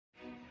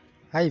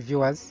Hi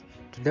viewers,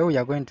 today we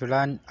are going to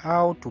learn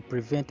how to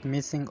prevent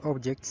missing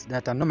objects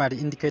that are normally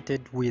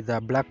indicated with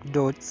black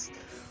dots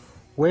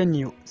when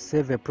you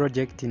save a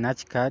project in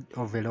ArchiCAD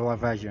of a lower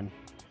version.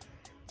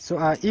 So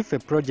if a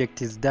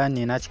project is done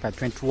in ArchiCAD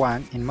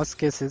 21, in most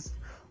cases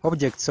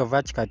objects of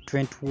ArchiCAD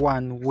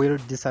 21 will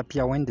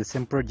disappear when the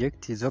same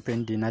project is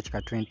opened in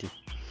ArchiCAD 20.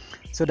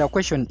 So the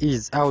question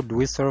is, how do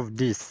we solve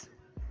this?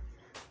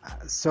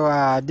 These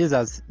are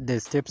the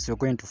steps we're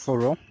going to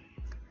follow.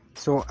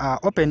 So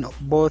open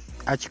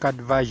both ArchiCAD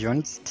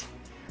versions,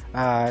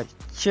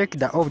 check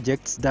the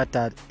objects that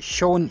are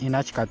shown in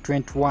ArchiCAD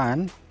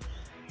 21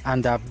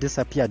 and have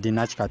disappeared in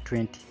ArchiCAD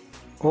 20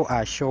 or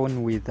are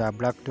shown with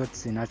black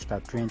dots in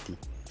ArchiCAD 20.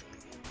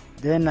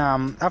 Then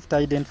after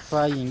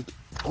identifying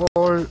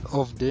all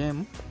of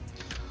them,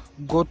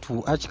 go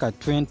to ArchiCAD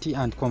 20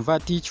 and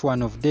convert each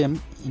one of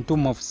them into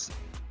MOFs.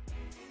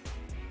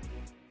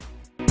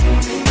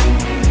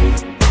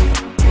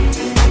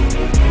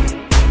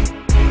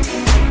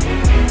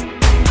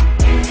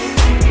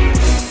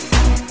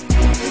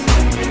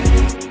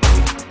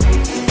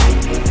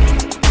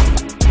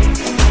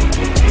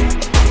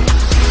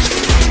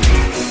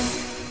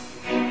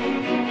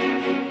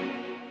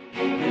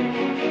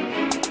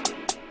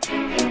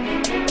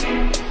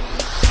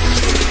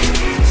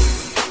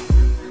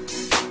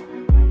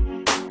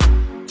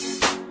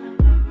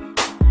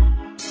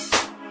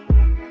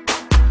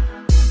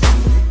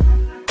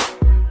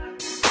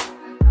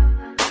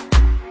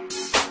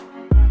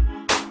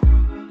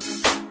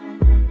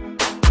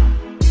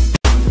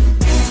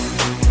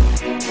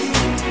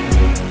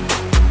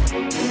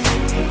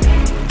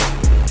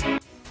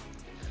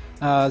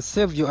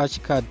 Save your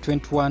ArchiCAD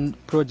 21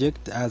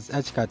 project as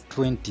ArchiCAD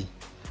 20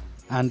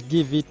 and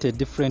give it a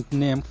different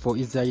name for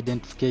easy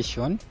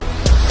identification.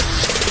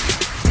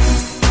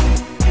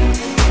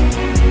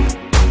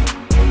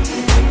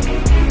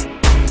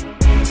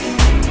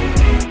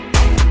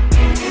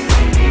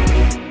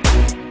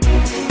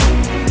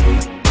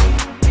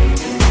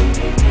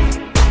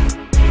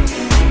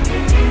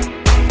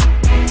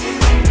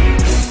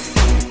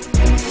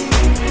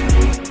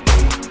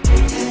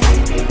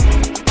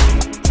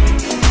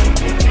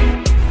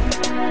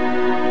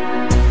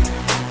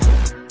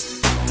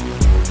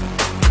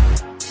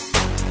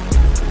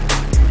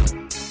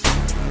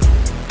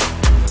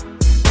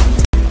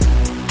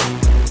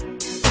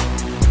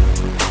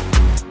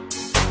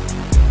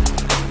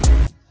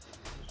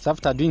 So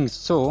after doing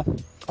so,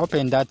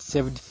 open that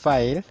saved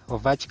file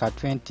of ArchiCAD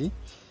 20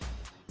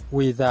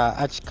 with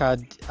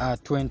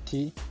ArchiCAD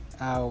 20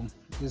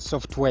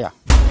 software.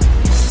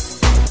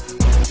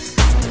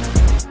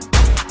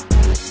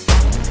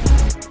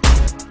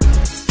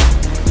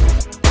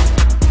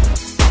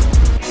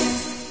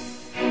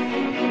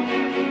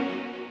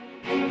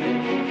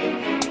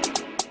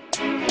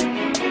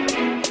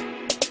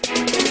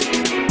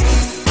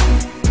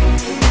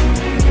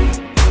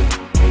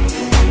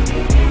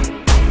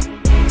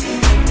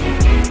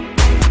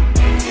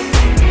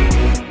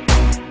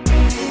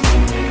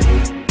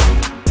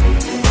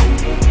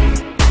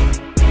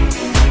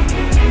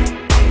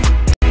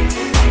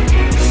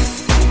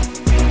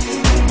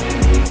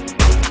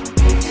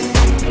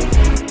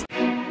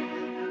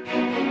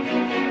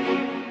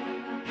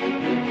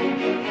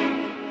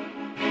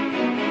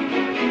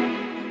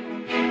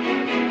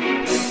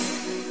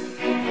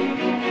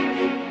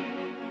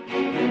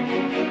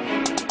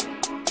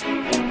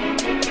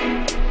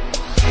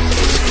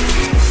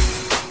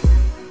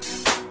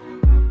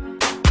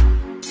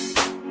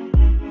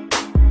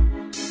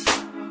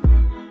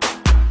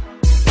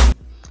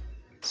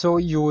 So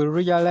you will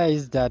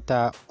realize that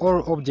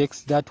all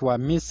objects that were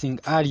missing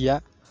earlier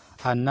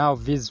are now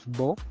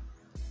visible,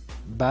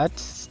 but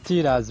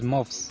still as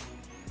MOFs.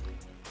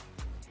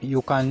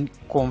 You can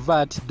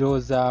convert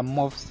those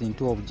MOFs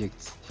into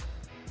objects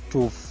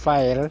to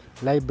File,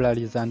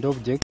 Libraries and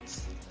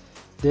Objects.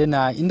 Then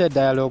in the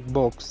dialog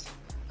box,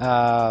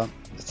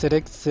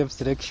 select Save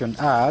Selection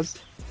As,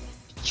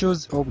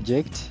 choose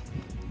Object,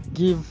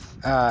 give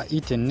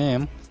it a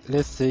name.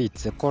 Let's say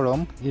it's a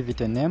column, give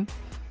it a name,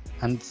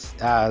 and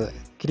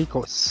click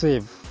on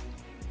Save.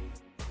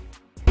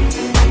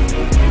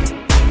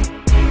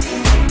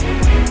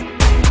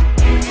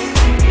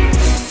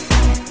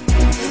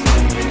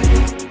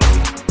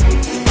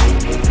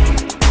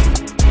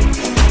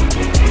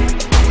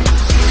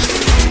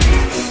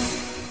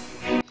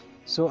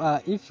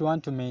 So if you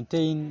want to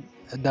maintain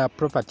the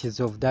properties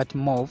of that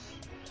MOF,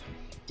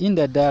 in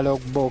the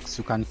dialog box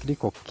you can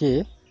click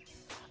OK,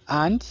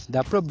 and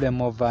the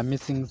problem of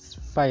missing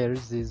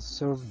files is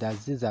solved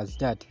as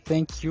that.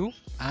 Thank you,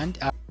 and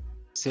have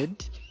a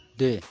good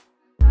day.